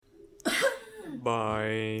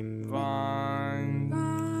Vines.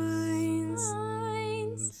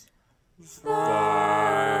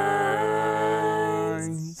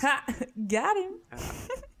 Ha! Got him.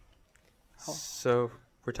 So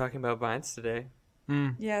we're talking about vines today.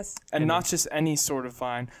 Yes. And not just any sort of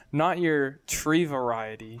vine. Not your tree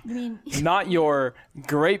variety. I mean, Not your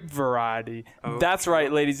grape variety. Oh. That's right,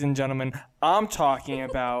 ladies and gentlemen. I'm talking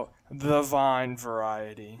about the vine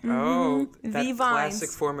variety. Oh, that The classic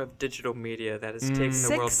vines. form of digital media that has taken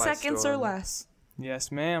the world 6 by seconds storm. or less.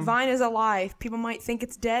 Yes, ma'am. Vine is alive. People might think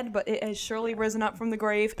it's dead, but it has surely risen up from the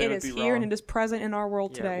grave. They It would is be here wrong. and it is present in our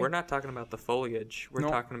world Yeah, today. we're not talking about the foliage. We're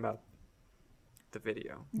Nope. talking about the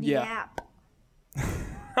video. Yeah.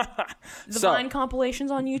 The So- Vine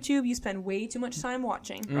compilations on YouTube, you spend way too much time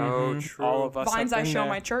watching. Oh, true. All of us Vines have I been show there.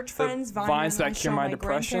 my church The friends. vines that I cure show my my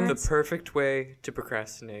depression. The grandparents. perfect way to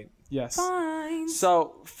procrastinate. Yes. Vines.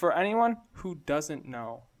 So, for anyone who doesn't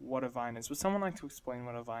know what a vine is, would someone like to explain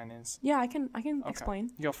what a vine is? Yeah, I can Okay. explain.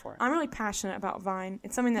 Go for it. I'm really passionate about Vine.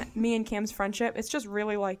 It's something that me and Cam's friendship, it's just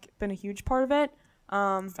really like been a huge part of it.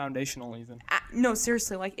 Foundational, even. No,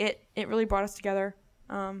 seriously, like it really brought us together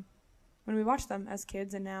when we watched them as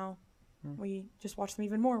kids, and now we just watch them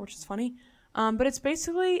even more, which is funny. But it's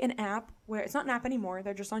basically an app where it's not an app anymore;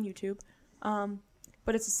 they're just on YouTube.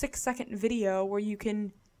 But it's a 6-second video where you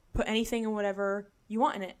can put anything and whatever you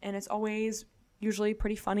want in it, and it's always usually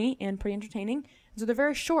pretty funny and pretty entertaining. So they're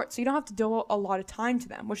very short, so you don't have to devote a lot of time to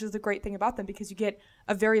them, which is the great thing about them because you get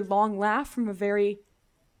a very long laugh from a very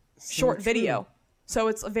short true. video. So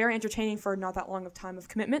it's very entertaining for not that long of time of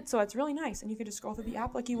commitment. So it's really nice. And you can just scroll through the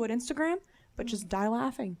app like you would Instagram, but just die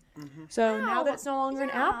laughing. So now that it's no longer an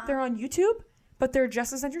app, they're on YouTube, but they're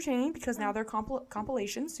just as entertaining because now they're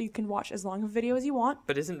compilations. So you can watch as long of a video as you want.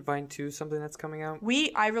 But isn't Vine 2 something that's coming out?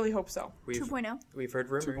 I really hope so. 2.0. We've heard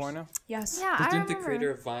rumors. 2.0? Yes. Yeah, I Didn't the remember.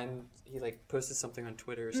 creator of Vine, he like posted something on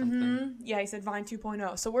Twitter or something? Yeah, he said Vine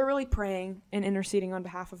 2.0. So we're really praying and interceding on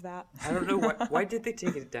behalf of that. I don't know why did they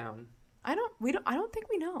take it down? I don't think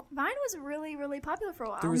we know. Vine was really, really popular for a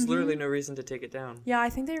while. There was literally no reason to take it down. Yeah, I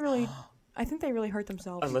think they really hurt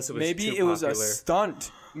themselves. Unless it was Maybe too it was popular. a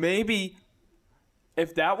stunt. Maybe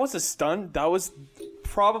if that was a stunt, that was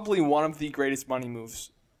probably one of the greatest money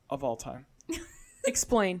moves of all time.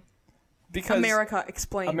 Explain. Because America,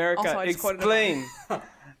 explain. America, Also, I just quoted it. explain.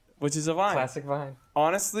 Which is a vine. Classic Vine.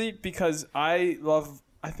 Honestly, because I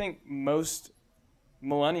think most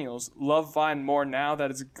millennials love Vine more now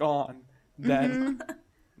that it's gone than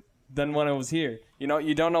when it was here. You know,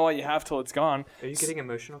 you don't know what you have till it's gone. Are you getting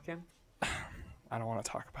emotional, Cam? I don't want to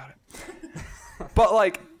talk about it. But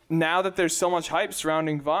like now that there's so much hype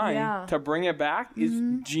surrounding Vine, Yeah. to bring it back is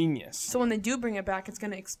genius. So when they do bring it back, it's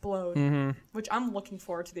going to explode, which I'm looking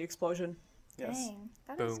forward to the explosion. Yes. Dang,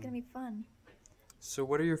 that is Boom. gonna be fun. So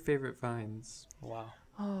what are your favorite vines? Wow.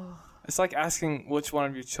 Oh. It's like asking which one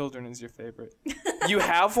of your children is your favorite. You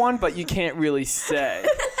have one, but you can't really say.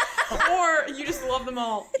 Or you just love them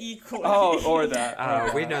all equally. Oh, or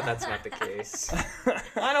that. We know that's not the case.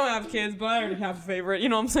 I don't have kids, but I already have a favorite. You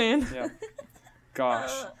know what I'm saying? Yeah.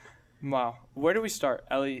 Gosh. Wow. Where do we start?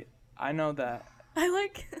 Ellie, I know that. I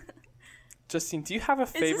like. Justine, do you have a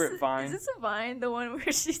favorite vine? Is this a vine? The one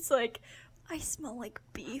where she's like, I smell like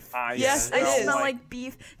beef. Yes, I it is. smell like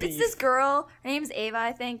beef. It's this girl. Her name's Ava,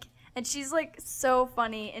 I think, and she's like so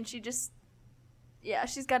funny, and she just. Yeah,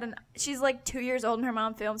 she's like 2 years old and her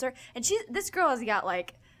mom films her. And this girl has got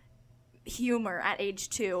like humor at age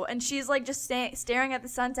 2. And she's like just staring at the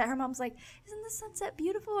sunset. Her mom's like, isn't the sunset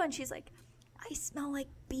beautiful? And she's like, I smell like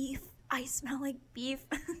beef. I smell like beef.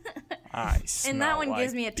 I smell And that one like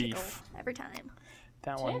gives me a beef. tickle every time.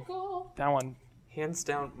 That one. Hands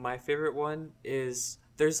down, my favorite one is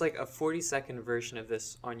there's like a 40-second version of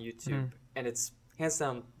this on YouTube, and it's hands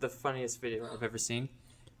down the funniest video I've ever seen.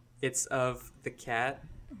 It's of the cat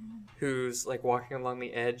who's like walking along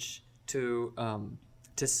the edge to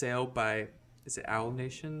sail by, is it Owl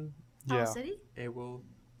Nation? Yeah. Owl City? AWOL?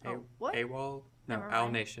 Oh, what? AWOL? No, Never Owl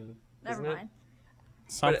mind. Nation. Never isn't mind.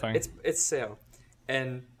 It? Something. But it's sail.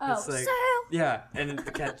 And it's like, sail! yeah, and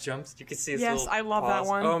the cat jumps. You can see his Yes, little I love that paws.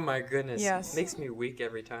 one. Oh my goodness. Yes. Makes me weak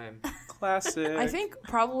every time. Classic. I think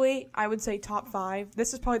probably I would say top 5.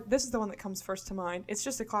 This is the one that comes first to mind. It's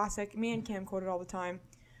just a classic. Me and Cam quote it all the time.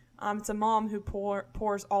 It's a mom who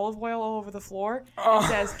pours olive oil all over the floor and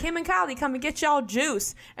says, Kim and Kylie, come and get y'all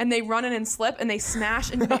juice. And they run in and slip and they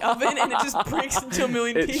smash into the oven and it just breaks into a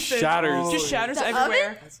million It pieces. shatters. It just shatters The everywhere.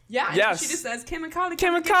 oven? Yeah. and Yes. She just says, Kim and Kylie,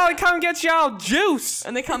 Kim and get Kylie, come get y'all juice.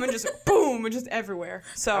 And they come and just boom, and just everywhere.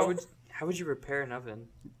 So How would you repair an oven?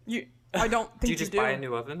 I don't think Do you just buy a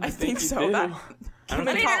new oven? I think you so. do. That, I don't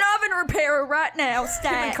I need an oven repairer right now, Kim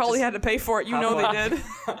stat. and Coley had to pay for it. You know they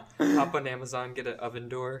did. Hop on Amazon, get an oven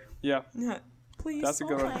door. Yeah. Yeah. Please. That's a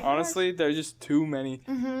good Oh one. my Honestly, there's just too many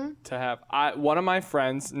to have. One of my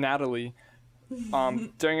friends, Natalie,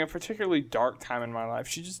 during a particularly dark time in my life,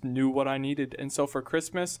 she just knew what I needed. And so for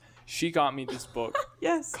Christmas, she got me this book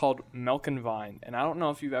Yes. called Milk and Vine. And I don't know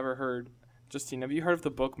if you've ever heard, Justine, have you heard of the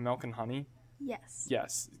book Milk and Honey? Yes.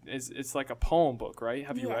 Yes. It's like a poem book, right?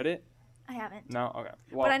 Have you Yeah. read it? I haven't. No? Okay.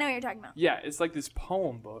 Well, But I know what you're talking about. yeah, it's like this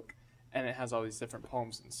poem book, and it has all these different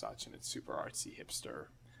poems and such, and it's super artsy, hipster,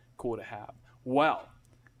 cool to have. Well,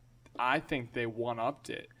 I think they one-upped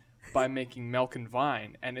it by making Milk and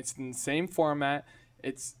Vine, and it's in the same format.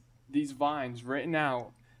 It's these vines written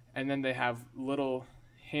out, and then they have little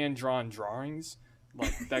hand-drawn drawings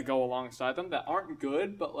like that go alongside them that aren't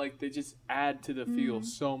good, but like they just add to the feel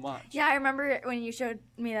so much. Yeah, I remember when you showed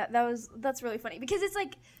me that. That's really funny because it's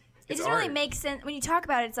like it It's doesn't really art. make sense when you talk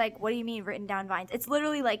about it. It's like, what do you mean written down vines? It's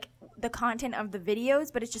literally like the content of the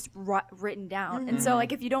videos, but it's just written down. And so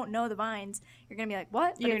like if you don't know the vines, you're gonna be like,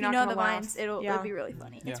 what? But You're if you not know gonna the laugh. vines, it'll Yeah. be really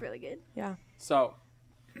funny. It's Yeah. really good. Yeah. So,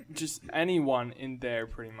 just anyone in there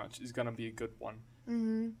pretty much is gonna be a good one.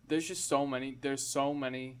 There's just so many. There's so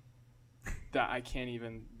many that I can't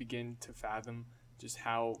even begin to fathom just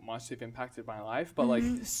how much they've impacted my life. But like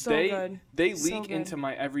So they good. they So leak good. into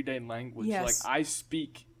my everyday language. Yes. Like I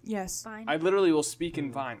speak. Yes. Fine. I literally will speak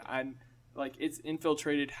in Vine. I like it's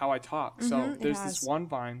infiltrated how I talk. So it there's has. this one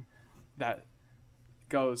Vine that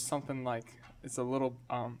goes something like it's a little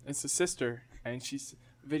it's a sister and she's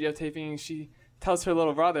videotaping and she tells her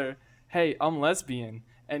little brother, "Hey, I'm lesbian,"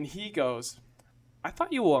 and he goes, "I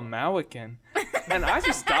thought you were American," and I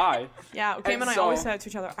just die. Yeah. Kim And and I so- always said it to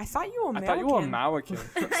each other. I thought you were I American. thought you were American.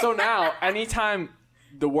 So now, anytime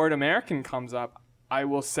the word American comes up, I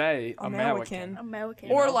will say American.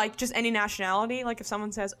 American. Or know? like just any nationality. Like if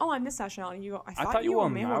someone says, "Oh, I'm this nationality," you go, "I thought you were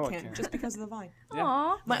American," just because of the Vine. Yeah.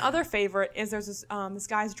 Aw. My other favorite is there's this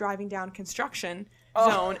guy's driving down construction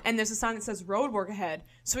zone and there's a sign that says road work ahead.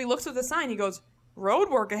 So he looks at the sign, he goes, "Road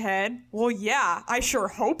work ahead? Well, yeah, I sure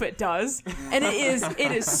hope it does." And it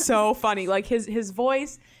is so funny. Like his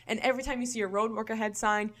voice, and every time you see a road work ahead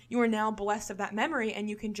sign, you are now blessed of that memory and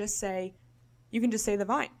you can just say the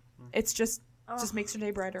Vine. It's just makes your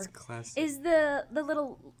day brighter. Classic. Is the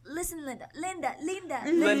little listen, Linda, Linda,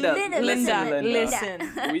 Linda, listen.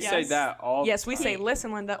 listen. We say Yes. that all. Yes, we say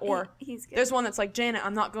listen, Linda, or He's good. there's one that's like, "Janet,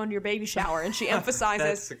 I'm not going to your baby shower," and she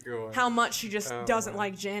emphasizes That's a good one. how much she just Oh, doesn't wow.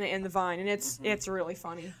 like Janet in the Vine, and it's really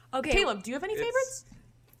funny. Okay. Caleb, do you have any favorites?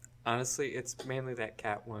 Honestly, it's mainly that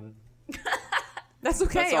cat one. That's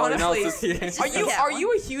okay. That's all he knows Honestly, is- are you cat are one.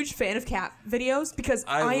 you a huge fan of cat videos? Because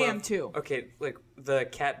I love- am too. Okay, like the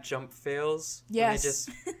cat jump fails. when Yes.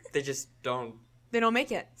 They just don't. They don't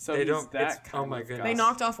make it. So They he's don't- that it's- kind oh my of goodness. guy. They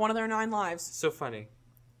knocked off one of their 9 lives. So funny.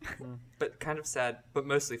 But kind of sad, but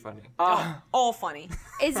mostly funny. Ah, All funny.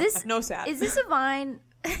 Is this No sad. Is this a Vine?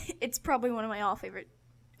 It's probably one of my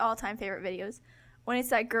all-time favorite videos. When it's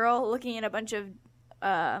that girl looking at a bunch of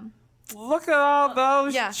look at all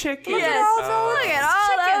those Yeah. chickens. Look at yes, all Oh. look at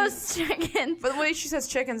all those chickens. But the way she says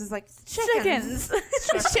chickens is like Chickens.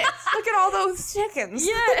 Look at all those chickens.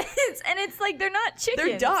 Yes, and it's like they're not chickens.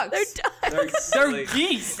 They're ducks. They're ducks. They're Like-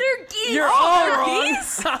 geese. They're geese. You're Oh, all they're wrong.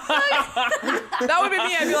 geese? That would be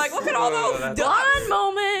me. I'd be like, look at all Oh, those that's- ducks. One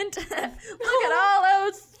moment. Look at all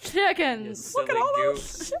those chickens. Look at Silly all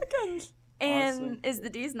goose. those chickens. And Honestly. is the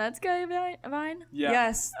D's Nuts guy a Vine? Yeah.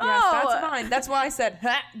 Yes, Oh. that's fine. That's why I said,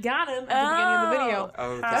 "Ha, got him," at the beginning of the video.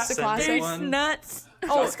 Oh, That's the a classic. Sunday There's one. nuts.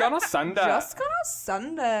 Just gonna send that. Just gonna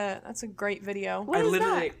Sunday. That's a great video. What I is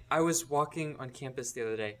literally, that? I was walking on campus the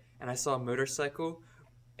other day, and I saw a motorcycle,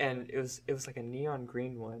 and it was like a neon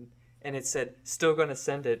green one, and it said "Still gonna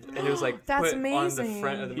send it," and it was like That's put on the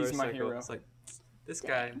front of the He's my motorcycle. hero. It's like this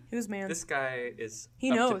guy, Who's man? this guy is He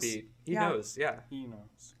up knows. to beat. He Yeah. knows, yeah. He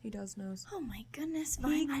knows. He does knows. Oh my goodness,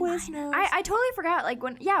 Vine. quiz Vine. knows. I totally forgot. Like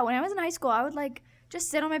when I was in high school, I would like just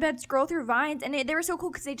sit on my bed, scroll through Vines, and they were so cool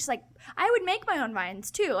because they just like I would make my own Vines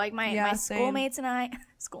too, like my Yeah, same. schoolmates and I,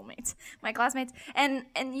 my classmates, and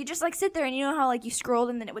you just like sit there and you know how like you scrolled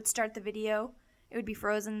and then it would start the video, it would be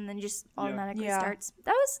frozen and then just automatically Yeah. starts.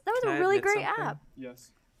 That was Can a I really admit great something? app.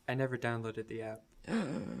 Yes. I never downloaded the app.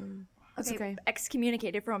 That's okay.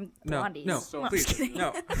 Excommunicated from No, Blondies. no, So- I'm just please, kidding.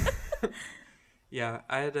 no. Yeah,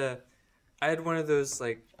 I had one of those,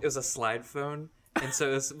 like, it was a slide phone, and so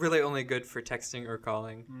it was really only good for texting or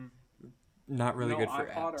calling. Not really No good for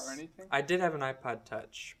iPod apps. or anything? I did have an iPod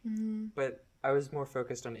Touch, but I was more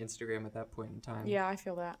focused on Instagram at that point in time. Yeah, I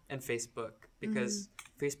feel that. And Facebook, because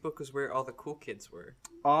Facebook was where all the cool kids were.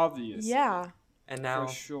 Obvious. Yeah. And now,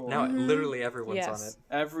 For sure. now literally everyone's on Yes.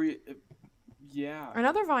 it. Yeah.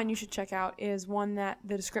 Another Vine you should check out is one that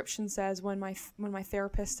the description says when my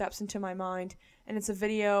therapist steps into my mind, and it's a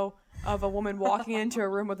video of a woman walking into a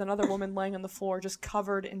room with another woman laying on the floor just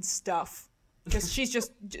covered in stuff. She's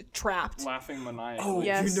just trapped. Laughing maniacally. Oh,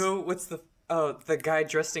 Yes. you know what's the guy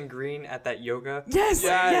dressed in green at that yoga? Yes,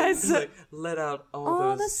 yes. He's like, let out all All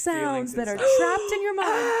those the sounds feelings that are inside." trapped in your mind.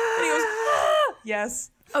 And he goes, "Ah!"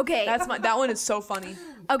 Yes. Okay. That one is so funny.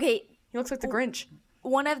 Okay. He looks like the Grinch.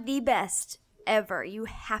 One of the best ever. You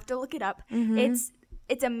have to look it up.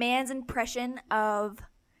 It's a man's impression of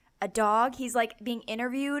a dog. He's like being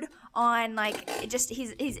interviewed on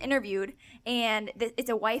he's interviewed, and it's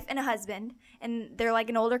a wife and a husband, and they're like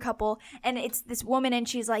an older couple, and it's this woman, and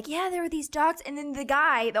she's like, yeah, there were these dogs, and then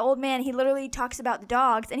the old man, he literally talks about the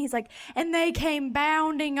dogs, and he's like, and they came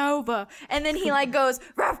bounding over, and then he like goes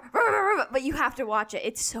ruff, ruff, ruff, ruff. But you have to watch it.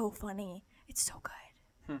 It's so funny. It's so good.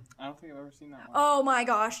 I don't think I've ever seen that one. Oh my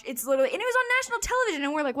gosh, it's literally, and it was on national television,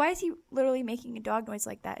 and we're like, why is he literally making a dog noise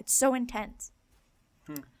like that? It's so intense.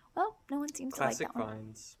 Well, no one seems Classic to like that one.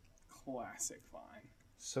 finds. Classic Vine.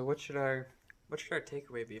 So what should our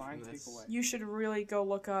takeaway be Vine from this? takeaway. You should really go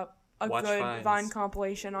look up a Watch good Vines. Vine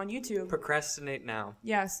compilation on YouTube. Procrastinate now.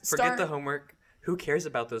 Yes. Forget the homework. Who cares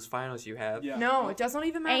about those finals you have? Yeah. No, it doesn't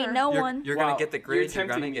even matter. Ain't no You're, one. you're Wow, gonna get the grades you're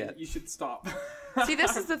gonna tempting me. get. You should stop. See,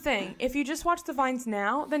 this is the thing. If you just watch the Vines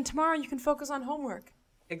now, then tomorrow you can focus on homework.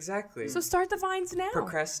 Exactly. So start the Vines now.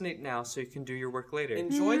 Procrastinate now so you can do your work later.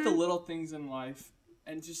 Enjoy the little things in life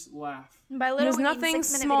and just laugh. By little, There's we mean nothing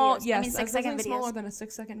 6-minute small. videos. Yes, I mean 6-second nothing smaller videos. than a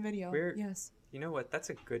 6-second video. We're- Yes. You know what? That's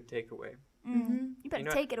a good takeaway. You better You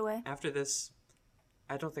know take it away. After this,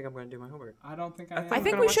 I don't think I'm gonna do my homework. I don't think I I am. think I I'm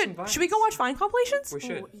think gonna we watch should. some Should we go Vines. watch Vine compilations? We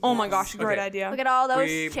should. Oh my gosh, great Okay. idea. Look at all those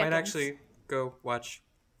We chickens. might actually go watch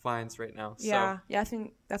Vines right now. Yeah, I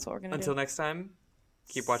think that's what we're So gonna until do. next time,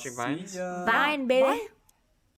 keep watching Vines. See ya. Vine, baby. Bye.